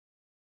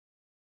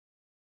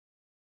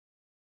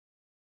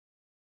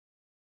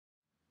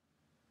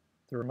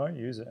The remote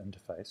user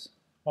interface,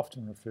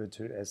 often referred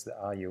to as the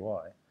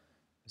RUI,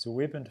 is a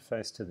web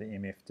interface to the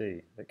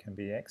MFD that can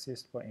be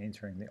accessed by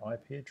entering the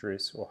IP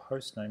address or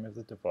host name of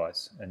the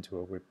device into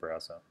a web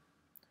browser.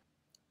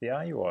 The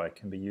RUI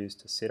can be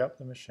used to set up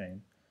the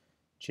machine,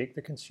 check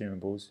the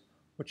consumables,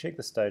 or check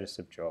the status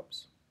of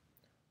jobs.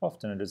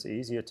 Often it is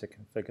easier to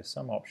configure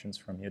some options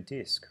from your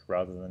desk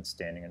rather than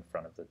standing in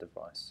front of the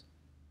device.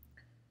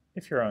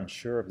 If you're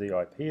unsure of the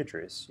IP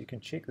address, you can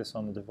check this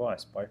on the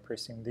device by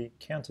pressing the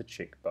Counter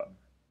Check button.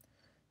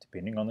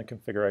 Depending on the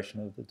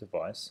configuration of the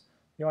device,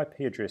 the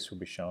IP address will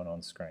be shown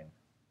on screen.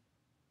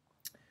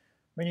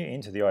 When you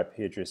enter the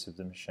IP address of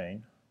the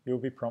machine, you will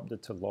be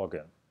prompted to log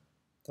in.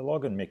 The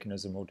login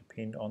mechanism will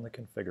depend on the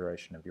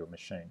configuration of your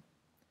machine.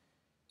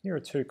 Here are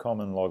two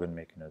common login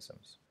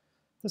mechanisms.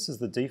 This is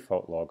the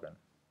default login.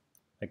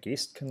 A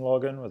guest can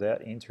log in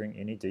without entering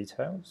any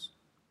details.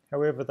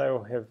 However, they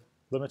will have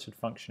limited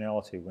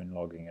functionality when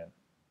logging in.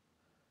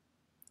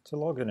 To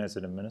log in as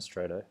an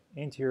administrator,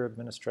 enter your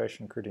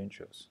administration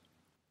credentials.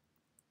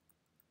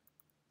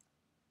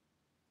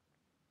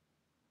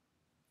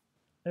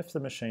 If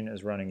the machine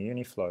is running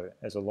Uniflow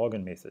as a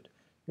login method,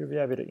 you'll be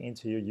able to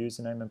enter your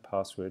username and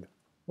password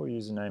or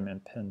username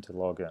and PIN to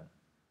log in.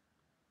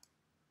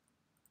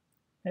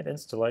 At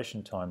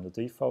installation time, the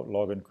default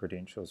login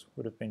credentials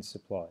would have been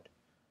supplied.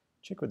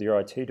 Check with your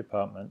IT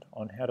department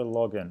on how to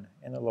log in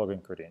and the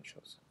login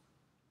credentials.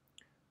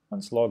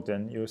 Once logged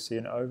in, you will see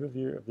an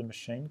overview of the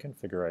machine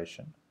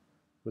configuration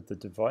with the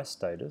device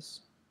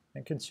status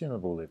and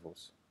consumable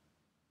levels.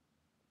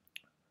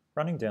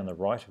 Running down the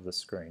right of the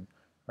screen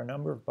are a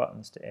number of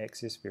buttons to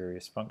access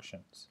various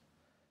functions.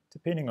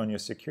 Depending on your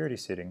security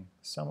setting,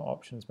 some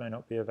options may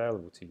not be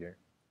available to you.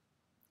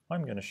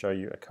 I'm going to show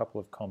you a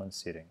couple of common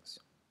settings.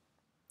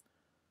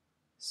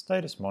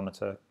 Status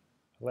Monitor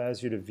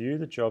allows you to view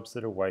the jobs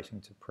that are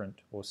waiting to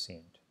print or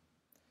send.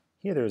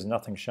 Here there is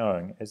nothing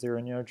showing as there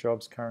are no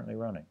jobs currently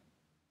running.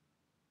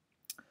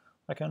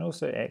 I can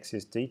also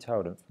access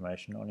detailed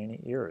information on any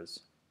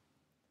errors.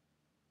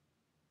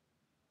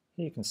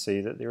 Here you can see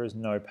that there is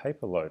no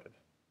paper loaded.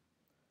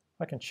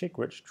 I can check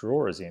which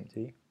drawer is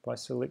empty by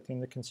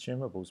selecting the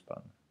Consumables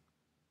button.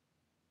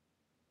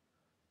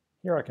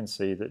 Here I can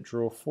see that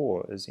drawer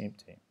 4 is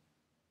empty.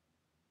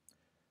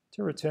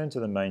 To return to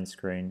the main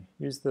screen,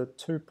 use the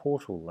To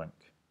Portal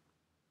link.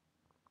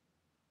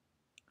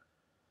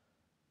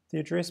 The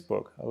address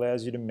book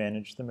allows you to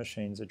manage the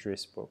machine's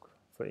address book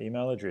for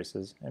email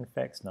addresses and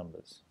fax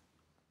numbers.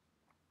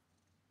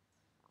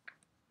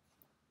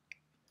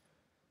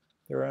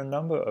 There are a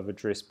number of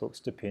address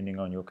books depending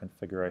on your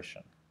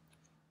configuration.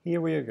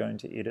 Here we are going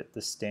to edit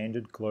the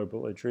standard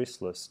global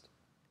address list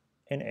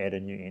and add a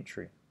new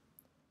entry.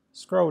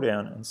 Scroll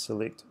down and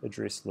select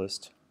Address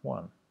List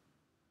 1.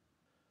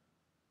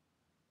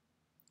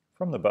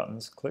 From the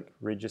buttons, click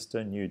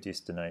Register New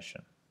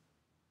Destination.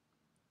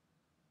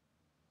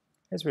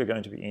 As we are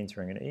going to be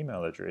entering an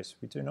email address,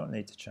 we do not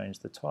need to change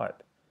the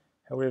type.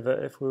 However,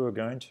 if we were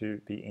going to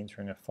be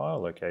entering a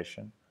file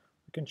location,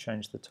 we can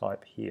change the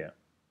type here.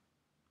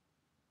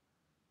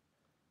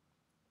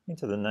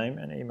 Enter the name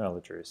and email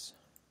address.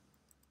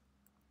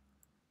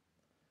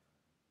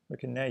 We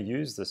can now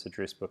use this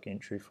address book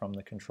entry from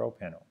the control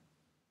panel.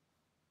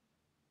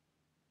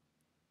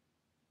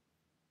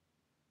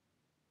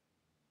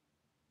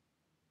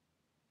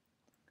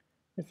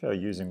 If you are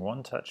using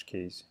one-touch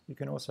keys, you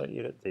can also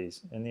edit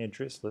these in the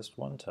Address List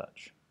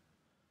one-touch.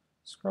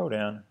 Scroll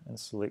down and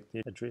select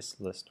the Address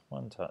List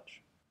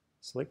one-touch.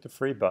 Select a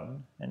free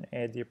button and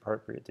add the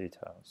appropriate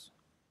details.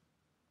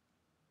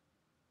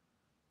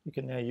 You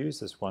can now use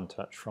this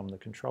one-touch from the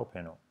control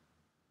panel.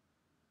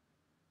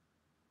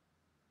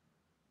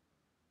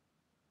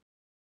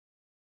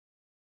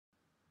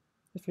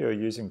 If you are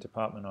using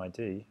Department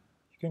ID,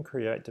 you can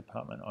create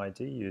Department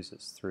ID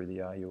users through the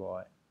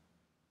RUI.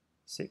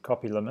 Set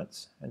copy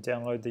limits and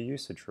download the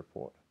usage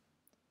report.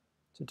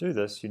 To do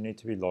this, you need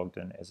to be logged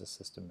in as a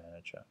system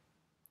manager.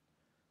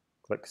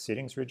 Click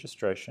Settings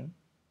Registration,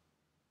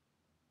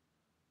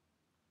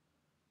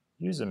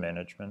 User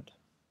Management,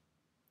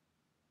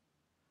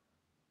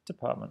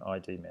 Department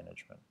ID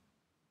Management.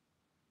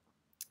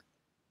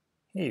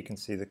 Here you can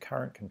see the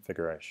current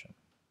configuration.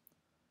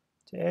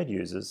 To add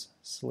users,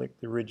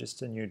 select the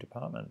Register New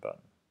Department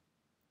button.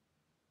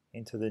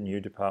 Enter the new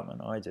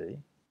department ID,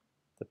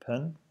 the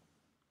PIN,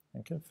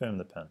 and confirm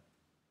the PIN.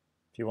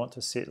 If you want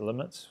to set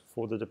limits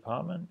for the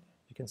department,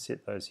 you can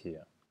set those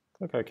here.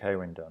 Click OK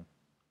when done.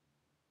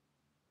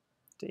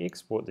 To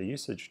export the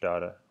usage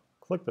data,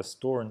 click the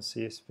Store in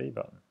CSV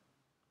button.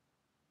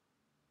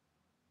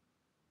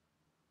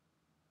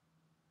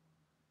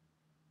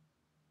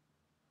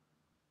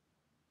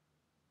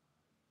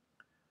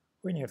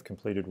 When you have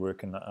completed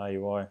work in the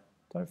RUI,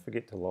 don't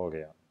forget to log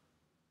out.